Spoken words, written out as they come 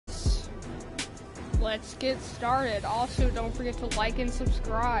let's get started. Also, don't forget to like and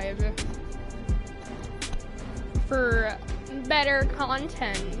subscribe for better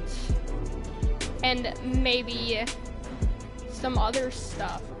content and maybe some other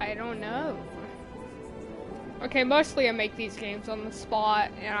stuff. I don't know. Okay, mostly I make these games on the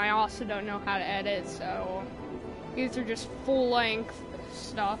spot, and I also don't know how to edit, so these are just full-length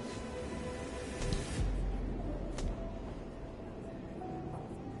stuff.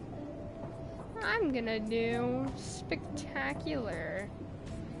 I'm gonna do spectacular.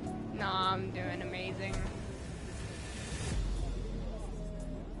 Nah, I'm doing amazing.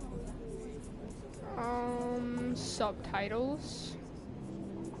 Subtitles.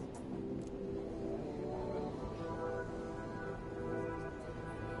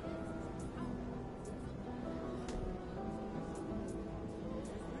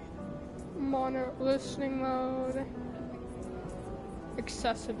 Mono listening mode.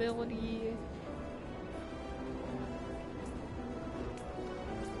 Accessibility.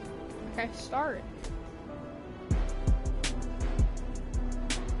 Okay, start.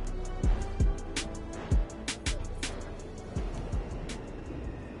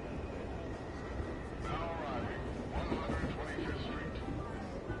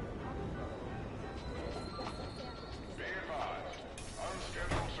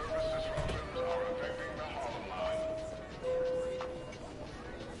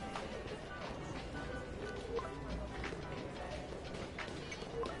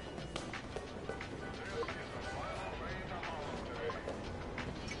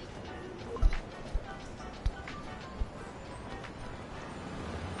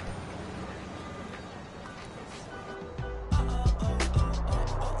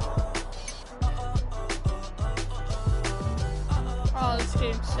 Oh, this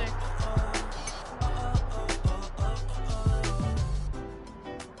game's sick.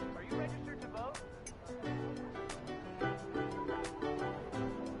 Are you registered to vote?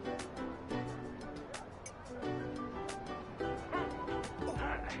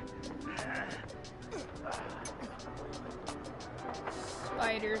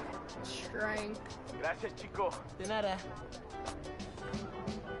 Spider strength. Gracias, chico. De nada.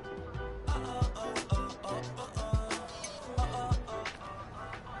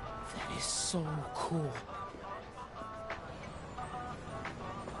 That is so cool.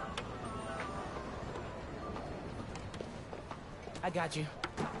 I got you.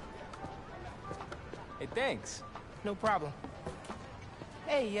 Hey, thanks. No problem.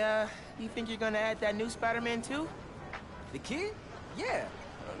 Hey, you think you're gonna add that new Spiderman too? The kid? Yeah,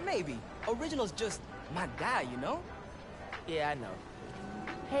 maybe. Original's just my guy, you know? Yeah, I know.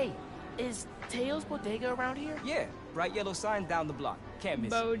 Hey, is Tails Bodega around here? Yeah, bright yellow sign down the block. Can't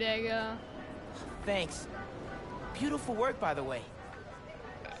miss it. Bodega. Thanks. Beautiful work, by the way.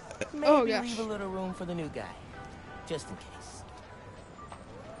 Maybe Oh, gosh. leave a little room for the new guy, just in case.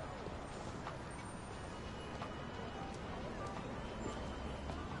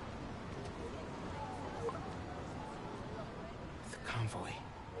 The convoy.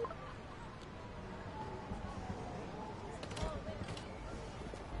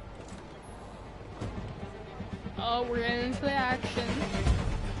 Oh, we're getting into the action.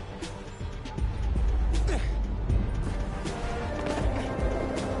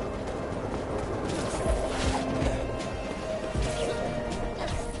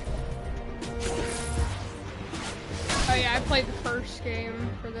 Oh yeah, I played the first game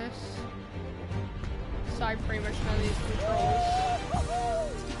for this. So I pretty much know these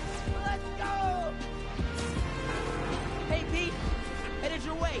controls. Let's go! Hey, Pete. Headed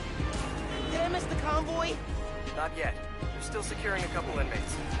your way. Did I miss the convoy? Not yet. They're still securing a couple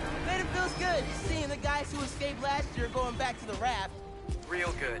inmates. Man, it feels good seeing the guys who escaped last year going back to the raft.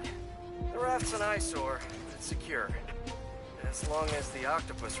 Real good. The raft's an eyesore, but it's secure. As long as the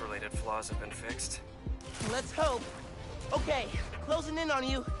octopus-related flaws have been fixed. Let's hope. Okay, closing in on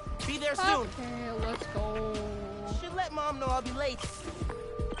you. Be there soon. Okay, let's go. Should let Mom know I'll be late.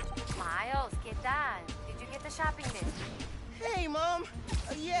 Miles, ¿qué tal? Did you get the shopping list? Hey, Mom.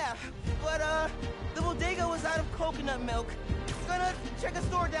 Yeah, but, the bodega was out of coconut milk. Gonna check a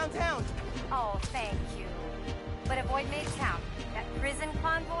store downtown. Oh, thank you. But avoid Midtown. That prison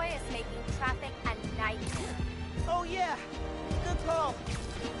convoy is making traffic a nightmare. Oh, yeah. Good call.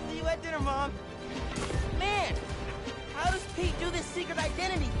 See you at dinner, Mom. Man, how does Pete do this secret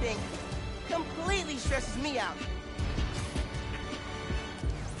identity thing? Completely stresses me out.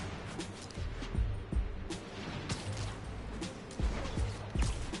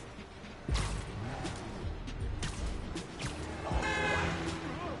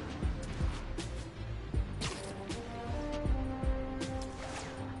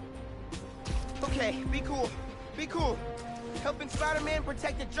 Okay, be cool. Be cool. Helping Spider-Man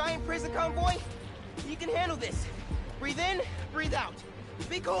protect a giant prison convoy? You can handle this. Breathe in, breathe out.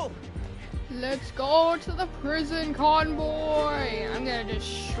 Be cool. Let's go to the prison convoy. I'm gonna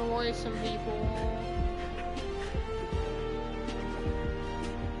destroy some people.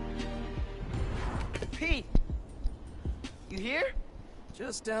 Pete, you here?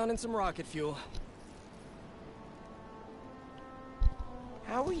 Just down in some rocket fuel.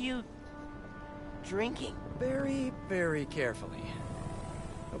 How are you drinking? Very, very carefully.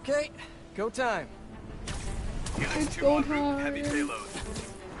 Okay, go time. Let's go time. Heavy payload.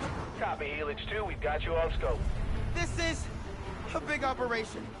 Copy, Helix 2. We've got you on scope. This is a big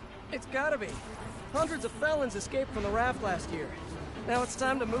operation. It's gotta be. Hundreds of felons escaped from the raft last year. Now it's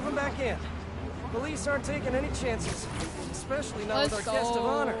time to move them back in. Police aren't taking any chances, especially not with Let's our guest of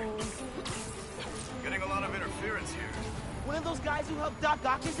honor. Getting a lot of interference here. One of those guys who helped Doc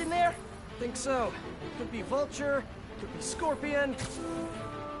Ock is in there? Think so. Could be Vulture, could be Scorpion,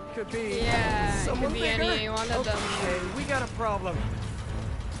 could be Yeah, it someone could be bigger. any one of them. Okay, we got a problem.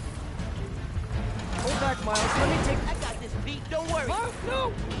 Hold back, Miles. Let me take. I got this, Pete. Don't worry. Huh?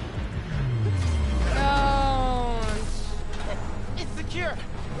 No. Don't. It's secure.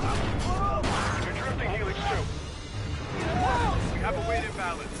 You're drifting, Helix 2. We have a weight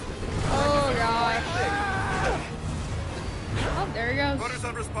imbalance. Oh gosh. Oh, there he goes. Rudder's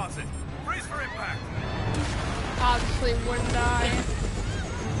unresponsive. Brace for impact. Obviously wouldn't die.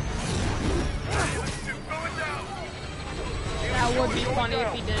 Helix 2 going down. That would be funny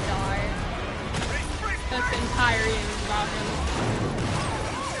if he did die. That's the entire game is about him.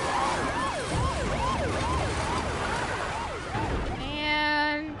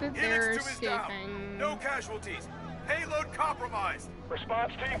 And they're Helix 2 is down. escaping. No casualties. Payload compromised.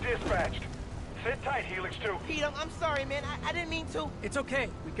 Response team dispatched. Sit tight, Helix 2. Pete, I'm sorry, man. I didn't mean to. It's okay.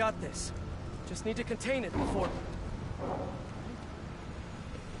 We got this. Just need to contain it before.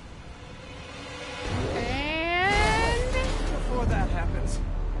 And Before that happens.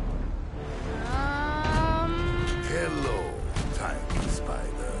 Hello, tiny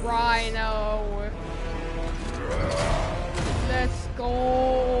spider. Rhino. Let's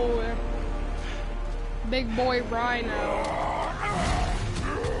go. Big boy Rhino.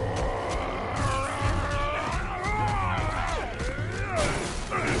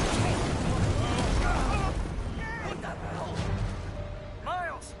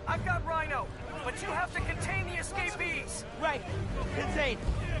 Miles, I've got Rhino, but you have to contain the escapees. Right. Contain.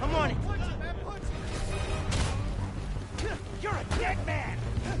 I'm on it. You're a dead man.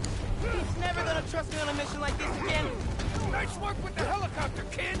 He's never gonna trust me on a mission like this again. Nice work with the helicopter,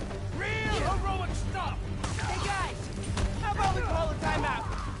 kid. Real heroic stuff. Hey guys, how about we call a timeout?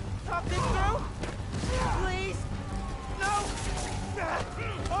 Talk this through? Please? No?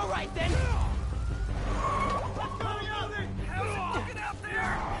 All right then. Get out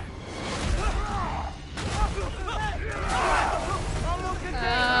there! Almost contained.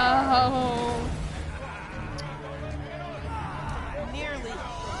 Oh. Nearly.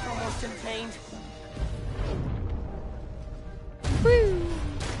 Almost contained. Woo.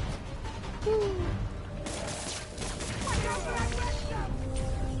 Woo.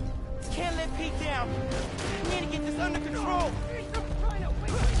 Can't let Pete down. We need to get this under control.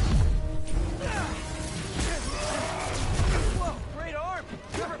 Whoa, great arm.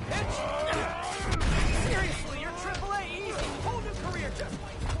 You ever pitch? Seriously, you're AAA easy. Whole new career just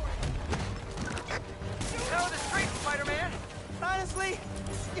waiting for it. How are the streets, Spider-Man? Honestly,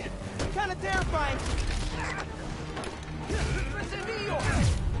 kind of terrifying. Listen to you.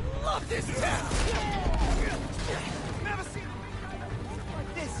 Love this town. Never seen a big guy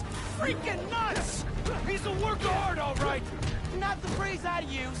like this. Freaking nuts. He's a work of art, all right. Not the phrase I'd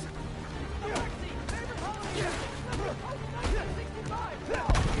use.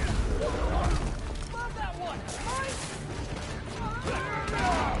 Love that one.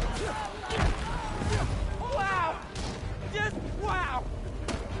 Wow! Just wow!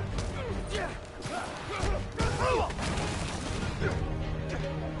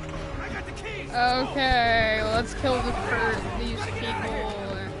 I got the keys. Okay, let's kill these people.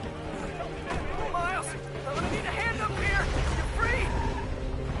 Miles, I'm gonna need a hand up here. You're free.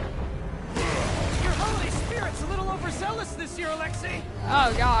 Your Holy Spirit's a little overzealous this year, Alexei.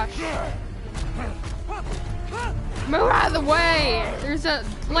 Oh gosh. Move out of the way! There's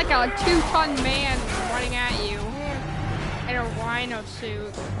like a 2-ton man running at you. In a rhino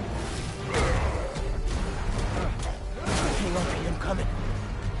suit. Hang on, Pete, I'm coming.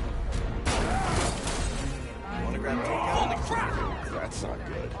 Want to grab a takeout? Holy crap! That's not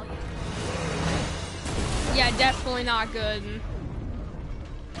good. Yeah, definitely not good.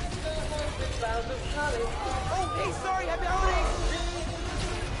 Oh, hey, sorry, happy holidays.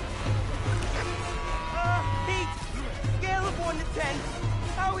 Pete, scale of 1 to 10.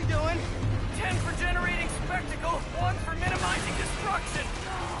 How we doing? 10 for generating spectacle, 1 for minimizing destruction.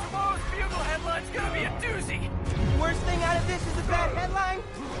 Tomorrow's bugle headline's gonna be a doozy. Worst thing out of this is a bad headline.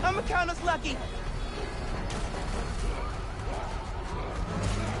 I'ma count us lucky.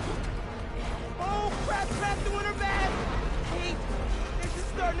 Oh, crap, doing her bad. Pete, this is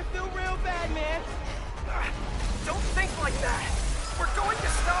starting to feel real bad, man. Don't think like that. We're going to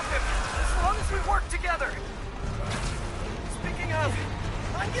stop him, as long as we work together. Speaking of,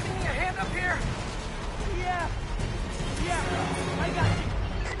 mind giving me a hand up here? Yeah, I got you.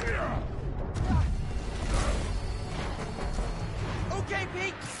 Okay,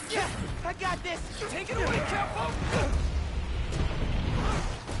 Pete. Yeah, I got this. Take it away, Capo.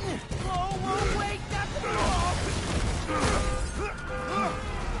 Whoa, wait, that's the ball.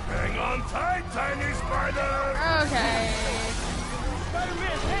 Hang on tight, tiny spider! Okay.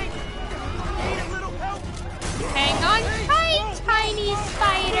 Spider-Man, hey, need a little help? Hang on tight, tiny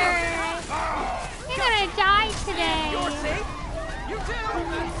spider. You're gonna die today. You're safe? You too!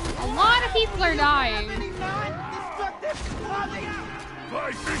 A lot of people are dying. Non-destructive clothing!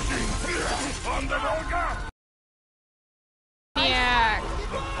 Fly fishing! On the Volga! Yeah.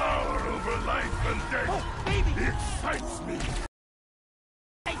 The power over life and death! Oh, baby! Excites me!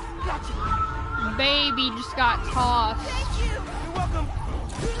 Hey, gotcha! Baby just got tossed. Thank you! You're welcome!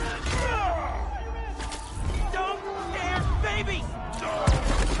 Don't scare babies!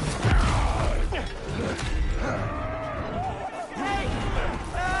 Hey!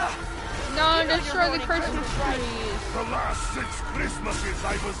 No, destroy the Christmas trees. The last 6 Christmases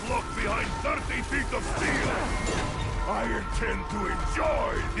I was locked behind 30 feet of steel! I intend to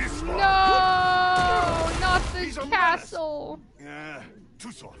enjoy this one! No, not this He's a castle. Yeah,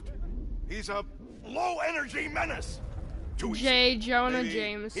 too soft. He's a low-energy menace! Too easy. J. Jonah Maybe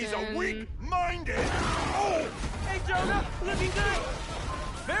Jameson. He's a weak-minded! Oh! Hey, Jonah! Looking good!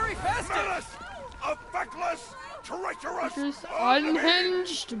 Very festive. Menace! A feckless, treacherous, Just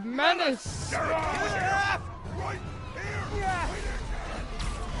unhinged menace. There it is! Right here!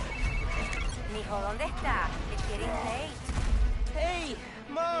 Mijo, ¿dónde está? It's getting late. Hey,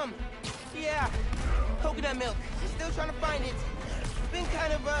 Mom! Yeah, coconut milk. Still trying to find it. Been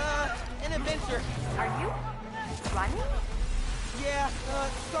kind of, an adventure. Are you running? Yeah,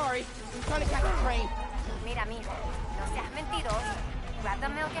 sorry. I'm trying to catch a train. Mira, mijo, no seas mentiroso. Grab the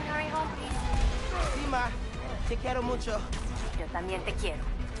milk and hurry home, please. Sí, ma. Te quiero mucho. Yo también te quiero.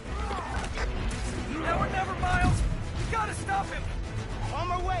 Now or never, Miles. You gotta stop him. On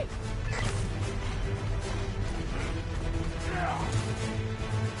my way.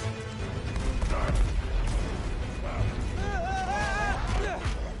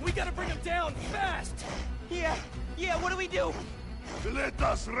 We gotta bring him down fast. Yeah, what do we do? Let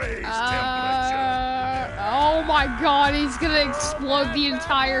us raise temperature! Oh my god, he's gonna explode the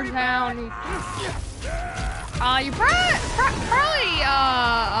entire town. You probably,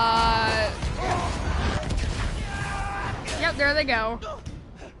 yep, there they go.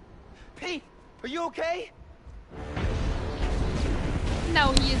 Pete, are you okay?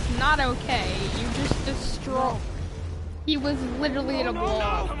 No, he is not okay. You just destroyed. He was literally in a blow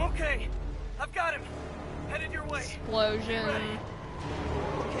up. I'm okay. I've got him. Headed your way. Explosion.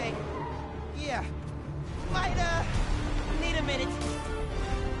 Okay. Yeah. Might, need a minute.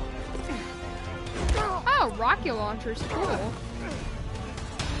 Oh, rocket launcher's cool.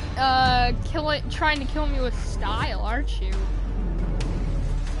 Trying to kill me with style, aren't you?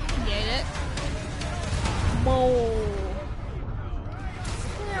 Get it? Whoa.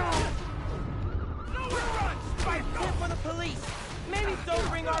 Tip for the police. Maybe don't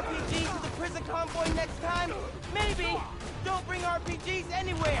bring RPGs to the prison convoy next time. Maybe don't bring RPGs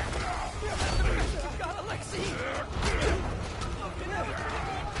anywhere. Got Alexei.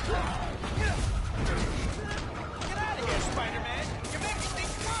 Get out of here, Spider-Man. You're making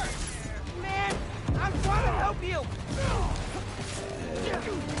things worse. Man, I'm trying to help you.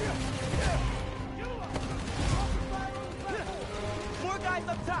 More guys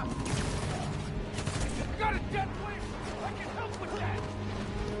up top. Got a dead weight! I can help with that!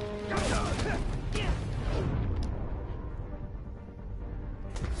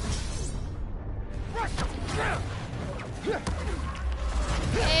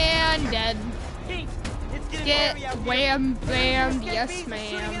 And dead. Pete, it's getting Get hairy out here. wham bam, Escape yes bees are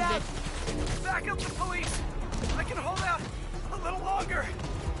shooting it ma'am. out. Back up the police. I can hold out a little longer.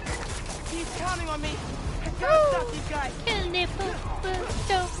 He's counting on me. I gotta stop these guys.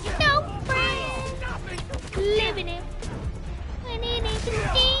 Living it.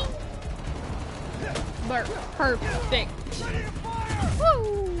 Perfect.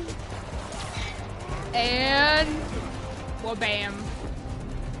 Woo! And well, bam.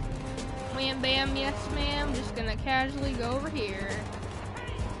 Wham bam, yes ma'am. Just gonna casually go over here.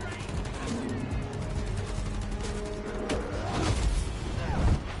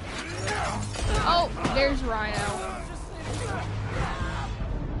 Oh, there's Rhino.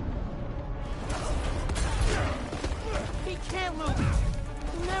 He can't lose.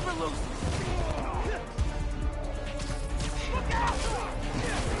 He never loses. Look out!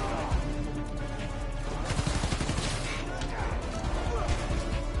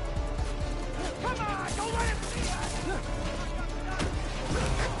 Come on, don't let him see us!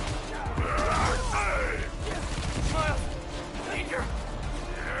 Miles, danger!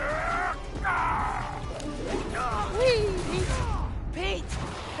 Pete!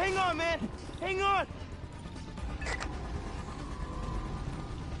 Hang on, man! Hang on!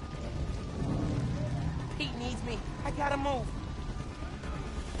 Pete needs me. I gotta move.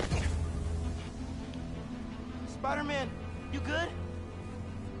 Spider-Man, you good?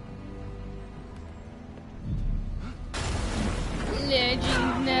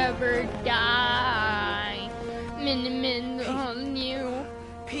 Legends never die. Min on you.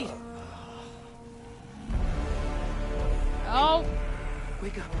 Pete! Oh,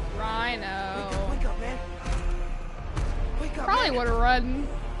 Wake up. Rhino. Wake up, man. Wake up, Probably man. would have run.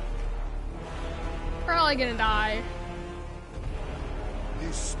 Probably gonna die.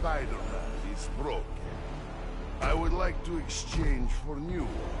 This Spider-Man is broken. I would like to exchange for new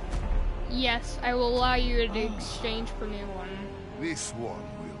one. Yes, I will allow you to exchange for new one. This one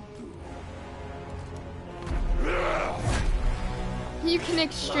will do. You can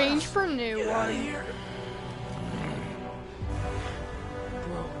exchange for new one.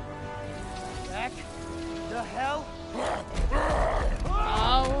 Back the hell?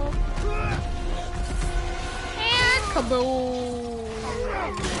 Oh. And kaboom.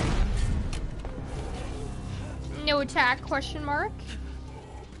 No attack, question mark.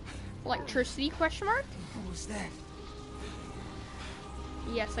 Electricity, question mark. What was that?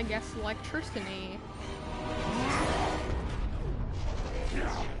 Yes, I guess electricity.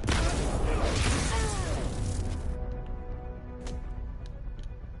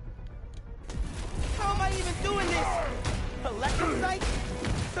 How am I even doing this? Electrocyte?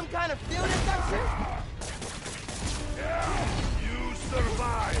 Some kind of field infection? You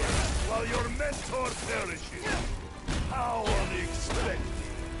survive while your mentor perishes. How unexpected.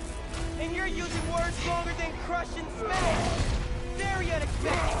 And you're using words longer than crush and smash. Very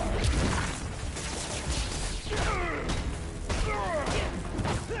unexpected.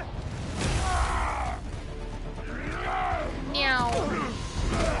 Meow.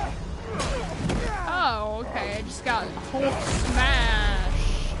 Oh, okay. I just got Hulk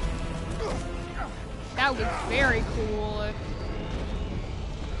smash. That was very cool.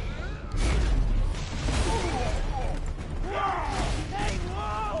 Hey,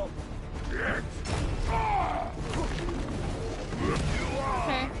 whoa!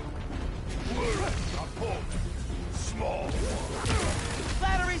 Okay. Small.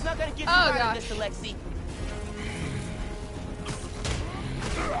 Flattery's not gonna get you Oh, out gosh. of this, Alexi.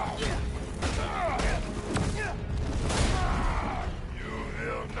 You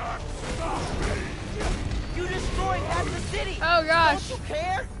will not stop me. You destroyed half the city. Oh gosh. Don't you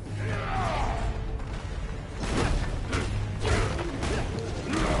care?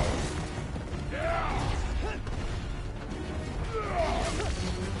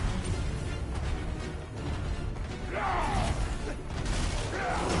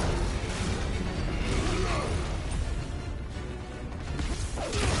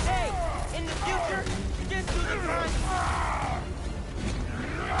 Hey, in the future, you just do the time.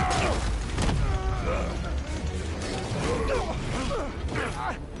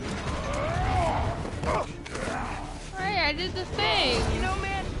 Alright, I did the thing. You know,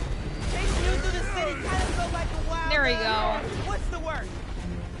 man, chasing you through the city kind of felt like a wild... There we go. What's the word?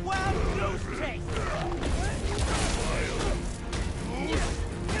 Wild goose chase.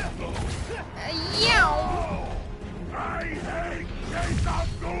 Yow. I hate chase of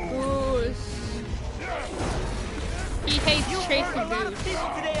goose. Goose. He hates You hurt chasing a lot of goose. people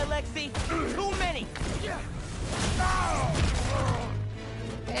today, Alexi. Too many.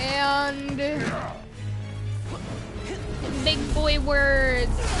 And big boy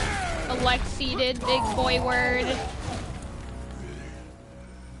words. Alexi did big boy word.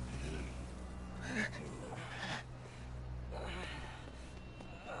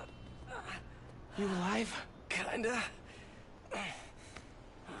 You alive? Kinda.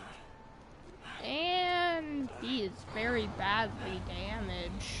 And he is very badly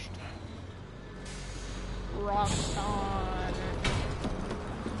damaged. Roxanne.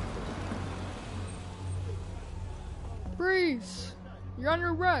 Freeze! You're under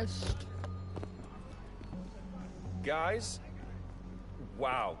arrest. Guys?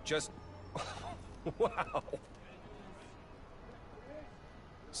 Wow, just... wow.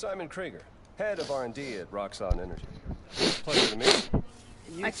 Simon Krieger, head of R&D at Roxanne Energy. Pleasure to meet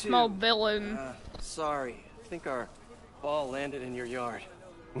you. I smell villain. Sorry. I think our ball landed in your yard.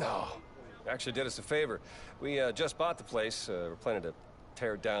 No. Actually did us a favor. We just bought the place. We're planning to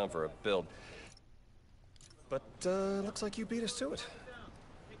tear it down for a build. But looks like you beat us to it.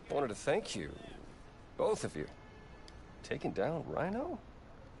 I wanted to thank you, both of you. Taking down Rhino?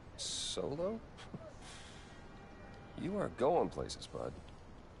 Solo? You are going places, bud.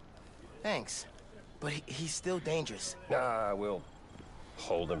 Thanks. But he's still dangerous. Nah, we'll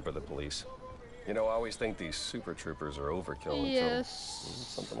hold him for the police. You know, I always think these super troopers are overkill until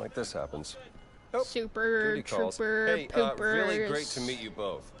something like this happens. Oh, super duty calls. trooper Hey, poopers. really great to meet you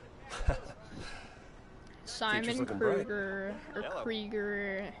both. Simon looking Krieger or Hello.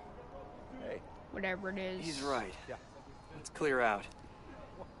 Krieger, Hey. whatever it is. He's right. Let's clear out.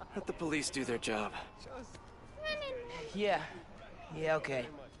 Let the police do their job. Yeah. Yeah, okay.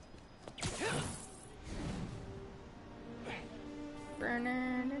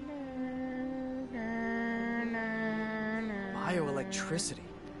 Bioelectricity.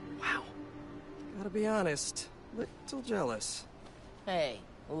 Wow. Gotta be honest, little jealous. Hey,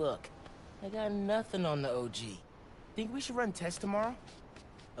 look. I got nothing on the OG. Think we should run tests tomorrow?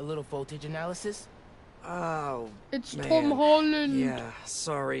 A little voltage analysis? Oh, It's man. Tom Holland. Yeah,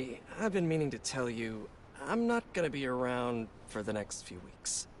 sorry. I've been meaning to tell you, I'm not gonna be around for the next few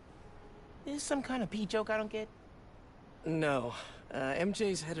weeks. Is some kind of pee joke I don't get? No.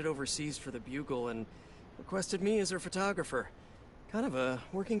 MJ's headed overseas for the Bugle and requested me as her photographer. Kind of a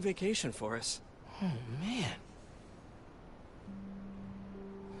working vacation for us. Oh, man.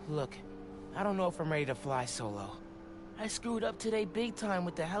 Look, I don't know if I'm ready to fly solo. I screwed up today big time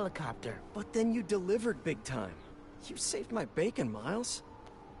with the helicopter. But then you delivered big time. You saved my bacon, Miles.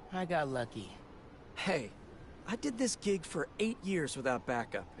 I got lucky. Hey, I did this gig for 8 years without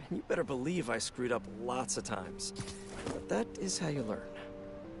backup, and you better believe I screwed up lots of times. But that is how you learn.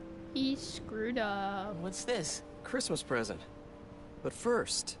 He screwed up. What's this? Christmas present. But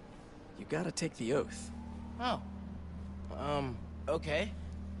first, you gotta take the oath. Oh. Okay.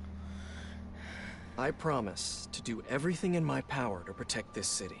 I promise to do everything in my power to protect this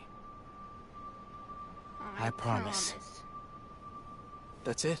city. I promise.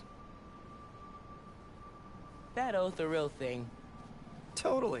 That's it. That oath a real thing.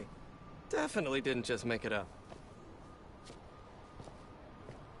 Totally. Definitely didn't just make it up.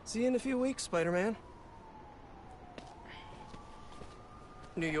 See you in a few weeks, Spider-Man.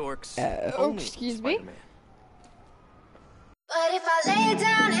 New York's only excuse me? Spider-Man. But if I lay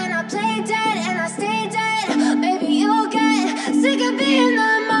down and I play dead and I stay dead, maybe you'll get sick of being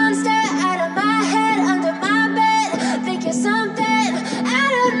the monster out of my head, under my bed. Think you're something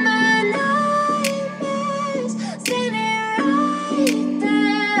out of my nightmares. See me right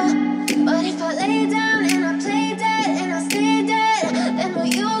there. But if I lay down and I play dead and I stay dead, then will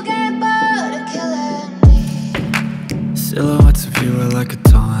you get bored of killing me? Silhouettes of you are like a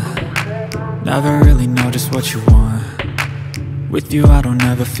taunt. Never really know just what you want. With you I don't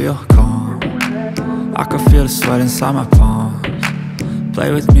ever feel calm. I can feel the sweat inside my palms.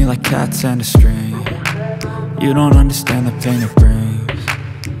 Play with me like cats and a string. You don't understand the pain it brings.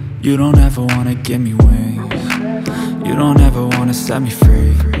 You don't ever wanna give me wings. You don't ever wanna set me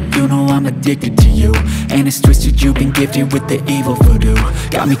free. You know I'm addicted to you, and it's twisted, you've been gifted with the evil voodoo.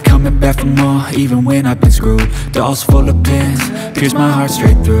 Got me coming back for more, even when I've been screwed. Dolls full of pins, pierce my heart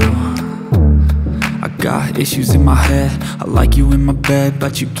straight through. I got issues in my head, I like you in my bed,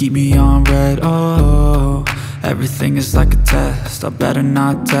 but you keep me on red. Oh, everything is like a test. I better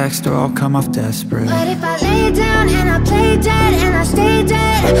not text or I'll come off desperate. But if I lay down and I play dead and I stay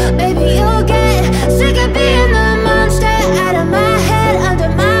dead, maybe you'll get sick of being the monster out of my head, under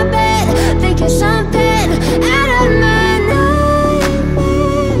my bed. Think you're something out of my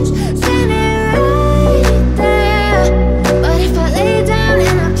nightmares. See me right there. But if I lay down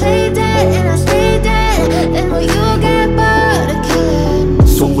and I play dead and I stay dead, then will you get bored of killing me?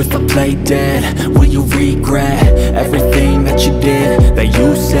 So if I play dead, will you regret everything that you did, that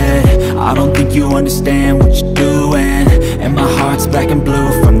you said? I don't think you understand what you're doing, and my heart's black and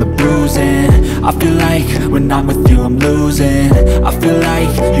blue from the bruising. I feel like when I'm with you I'm losing. I feel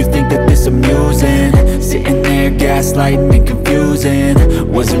like you think that this amusing, sitting there gaslighting and confusing.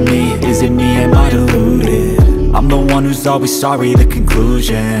 Was it me? Is it me? Am I deluded? I I'm the one who's always sorry, the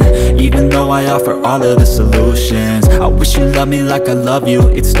conclusion. Even though I offer all of the solutions. I wish you loved me like I love you,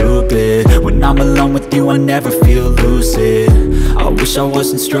 it's stupid. When I'm alone with you I never feel lucid. I wish I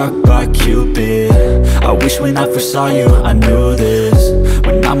wasn't struck by Cupid. I wish when I first saw you I knew this.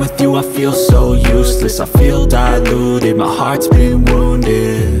 When I'm with you I feel so useless. I feel diluted, my heart's been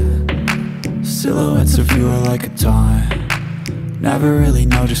wounded. Silhouettes of you are like a taunt. Never really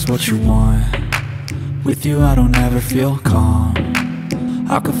know just what you want. With you I don't ever feel calm.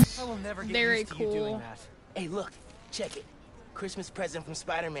 I could I will never get Very used to you doing cool. that. Hey, look, check it. Christmas present from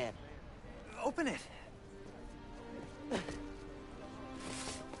Spider-Man. Open it.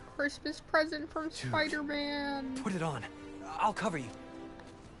 Christmas present from Spider-Man. Put it on. I'll cover you.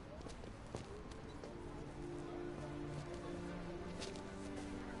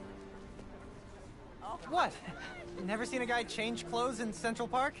 What? Never seen a guy change clothes in Central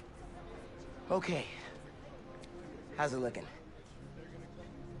Park? Okay. How's it looking?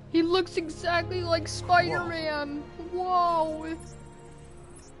 He looks exactly like Spider-Man. Whoa.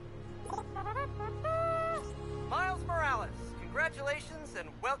 Miles Morales, congratulations and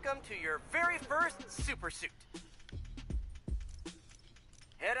welcome to your very first super suit.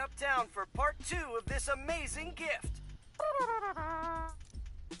 Head uptown for part 2 of this amazing gift.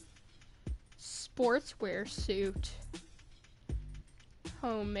 Sportswear suit.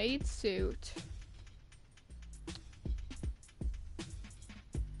 Homemade suit.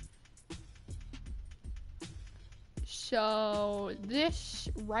 So this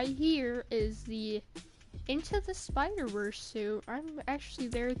right here is the Into the Spider-Verse suit. I'm actually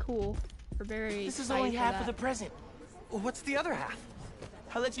very cool. Or very This is excited only for half that. of the present. What's the other half?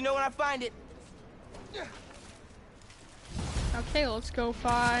 I'll let you know when I find it. Okay, let's go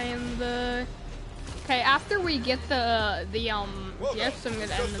find the. Okay, after we get the Well gifts, I'm done.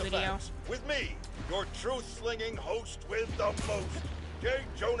 gonna end Just the video. facts. With me, your truth-slinging host with the most, J.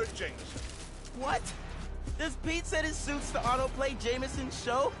 Jonah Jameson. What? Does Pete set his suits to autoplay Jameson's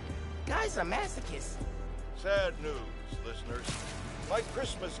show? Guy's a masochist. Sad news, listeners. My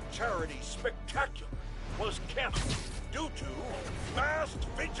Christmas charity spectacular was canceled due to masked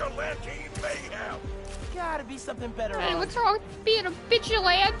vigilante mayhem. Gotta be something better Hey, on. what's wrong with being a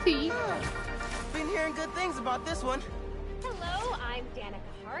vigilante? Been hearing good things about this one. Hello, I'm Danica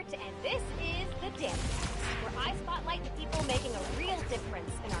Hart, and this is The Danicast, where I spotlight the people making a real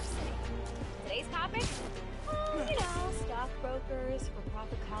difference in our city. Today's topic? You know, stockbrokers,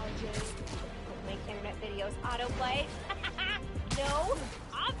 for-profit colleges, who make internet videos autoplay. No,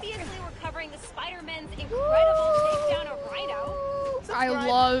 obviously we're covering the Spider-Man's incredible takedown of Rhino. I Subscribe.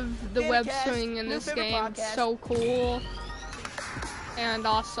 love the web Danicast, swinging in new this favorite game. It's podcast. so cool. And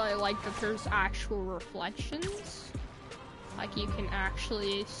also, I like that there's actual reflections. Like, you can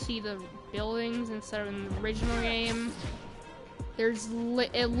actually see the buildings instead of in the original game. There's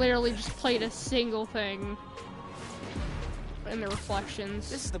it literally just played a single thing in the reflections.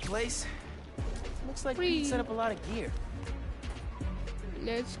 This is the place. Looks like Whee. Pete set up a lot of gear.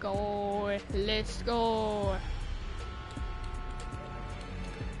 Let's go. Let's go.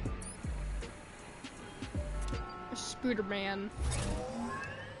 Spiderman.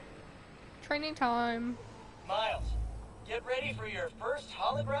 Training time. Miles, get ready for your first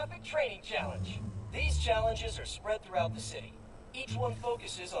holographic training challenge. These challenges are spread throughout the city. Each one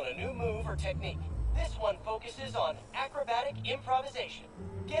focuses on a new move or technique. This one focuses on acrobatic improvisation.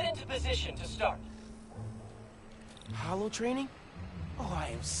 Get into position to start. Hollow training? Oh, I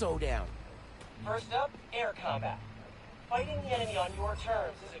am so down. First up, air combat. Fighting the enemy on your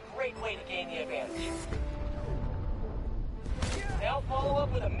terms is a great way to gain the advantage. Now follow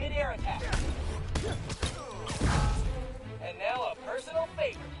up with a mid-air attack. And now a personal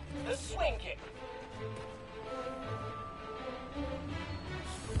favorite, the swing kick.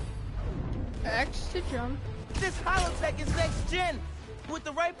 X to jump. This holotech is next gen. With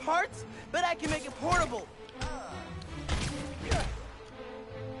the right parts, bet I can make it portable.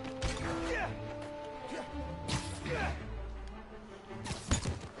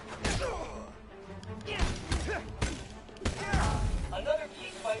 Another key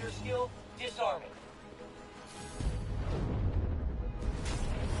fighter skill, disarming.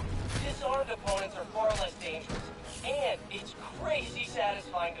 Disarmed opponents are far less dangerous, and it's crazy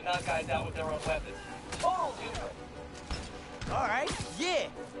satisfying to knock guys out with their own weapons. Total different. All right, yeah.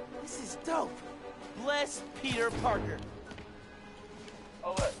 This is dope. Bless Peter Parker.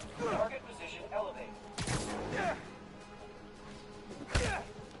 Alert. Target position elevated.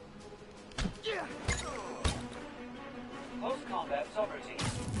 Close combat subroutine.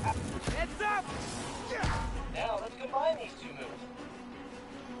 Heads up! Now let's combine these two moves.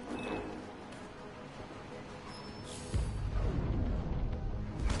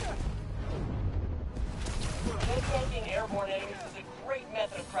 airborne enemies is a great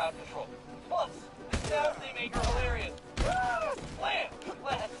method of crowd control. Plus, the sounds they make are hilarious. Slam!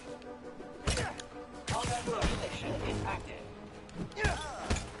 Blast! Combat simulation is active.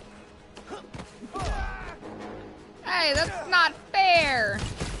 Hey, that's not fair.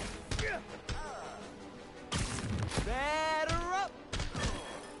 Batter up.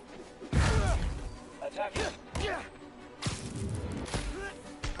 Attack.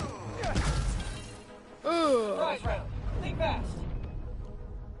 Ooh. Surprise round. Think fast.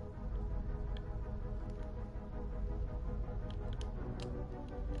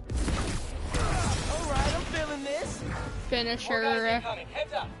 Alright, I'm feeling this. More guys Finisher. incoming.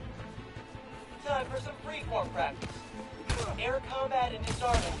 Heads up. Time for some freeform practice. Air combat and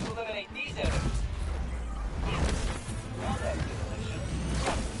disarmament to eliminate these enemies. Combat simulation.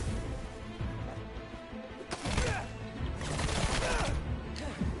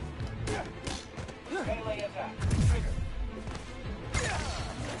 Melee attack. Trigger.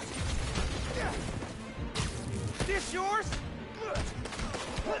 This yours?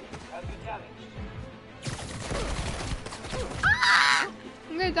 Has been damaged.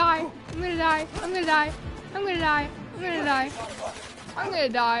 I'm gonna die. I'm gonna die. I'm gonna die. I'm gonna die. I'm gonna die. I'm gonna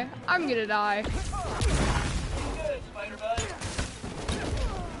die. I'm gonna die. Good, Spider-Bud.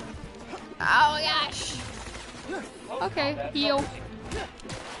 Oh my gosh. Okay, heal.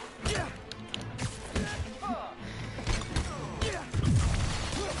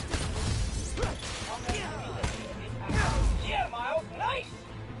 Yeah, Miles. Nice.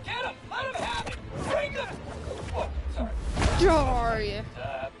 Get him. Let him have it. Bring them. Oh, sorry. Joy.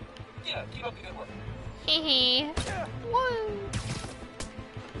 Keep up the good work. Hehe. Woo.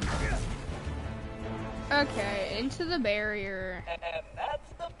 Okay, into the barrier. And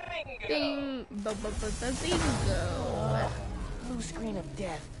that's the bingo. Bing. Bingo. Blue screen of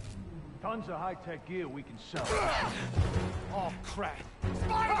death. Tons of high-tech gear we can sell. Oh, crap.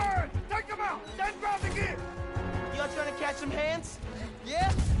 Spider-Man! Take them out! Then grab the gear! Y'all trying to catch some hands?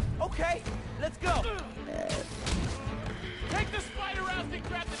 Yeah? Okay, let's go. Take the spider out and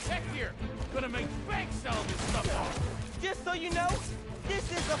grab the tech here. Gonna make bank selling this stuff off. Just so you know, this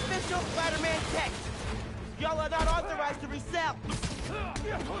is official Spider-Man tech. Y'all are not authorized to resell.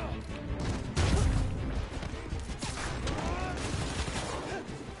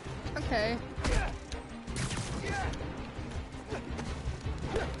 Okay.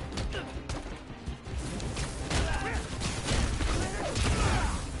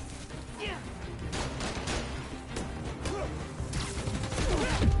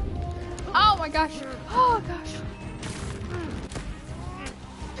 Oh my gosh. Oh gosh.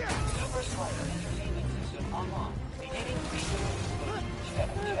 Super Spider entertainment system online. Beginning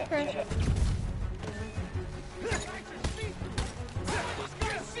Okay.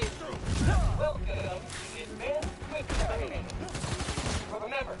 Welcome to Advanced Quick Training.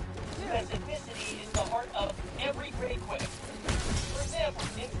 Remember, specificity is the heart of every great quiz. For example,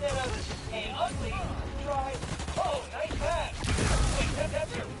 instead of, hey, ugly, try, oh, nice pass. Wait,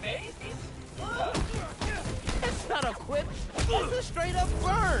 that's your face? It's not a quip. It's a straight up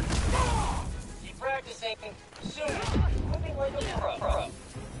burn. Keep practicing. Soon, whipping like a pro.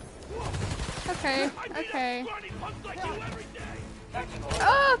 Okay. Okay. Tactical.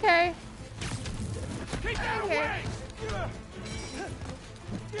 Oh, okay. Keep that Okay. away!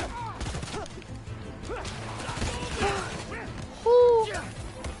 Ooh.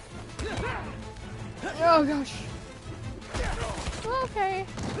 Oh gosh. Okay.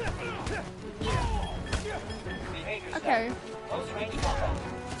 Behavior Okay. step. Close range combat.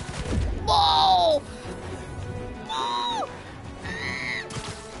 Whoa!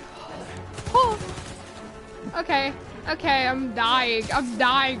 Oh. Okay. Okay, I'm dying. I'm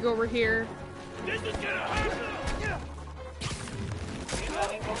dying over here. This is gonna happen!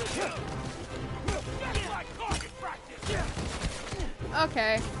 Incoming position. That's like target practice!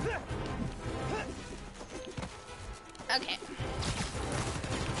 Okay. Okay.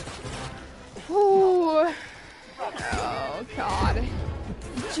 Ooh. Oh God.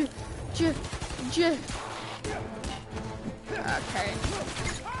 Okay.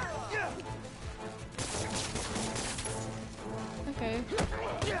 Okay.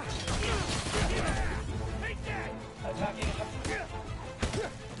 Attacking.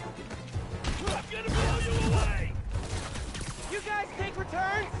 I'm gonna blow you away! You guys take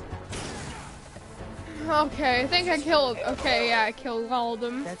returns? Okay, I think I killed. Okay, yeah, I killed all of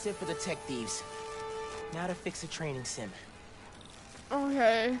them. That's it for the tech thieves. Now to fix a training sim.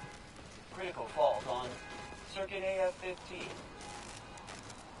 Okay. Critical fault on circuit AF-15.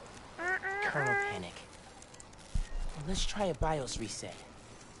 Kernel panic. Well, let's try a BIOS reset.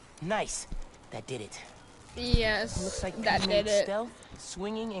 Nice. That did it. Yes, Looks like that made did it. stealth,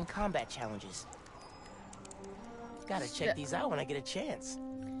 swinging, and combat challenges. Gotta check these out when I get a chance.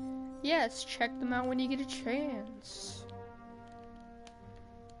 Yes, check them out when you get a chance.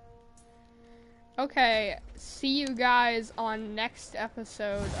 Okay, see you guys on next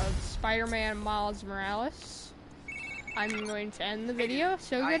episode of Spider-Man Miles Morales. I'm going to end the video,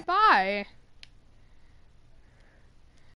 so goodbye.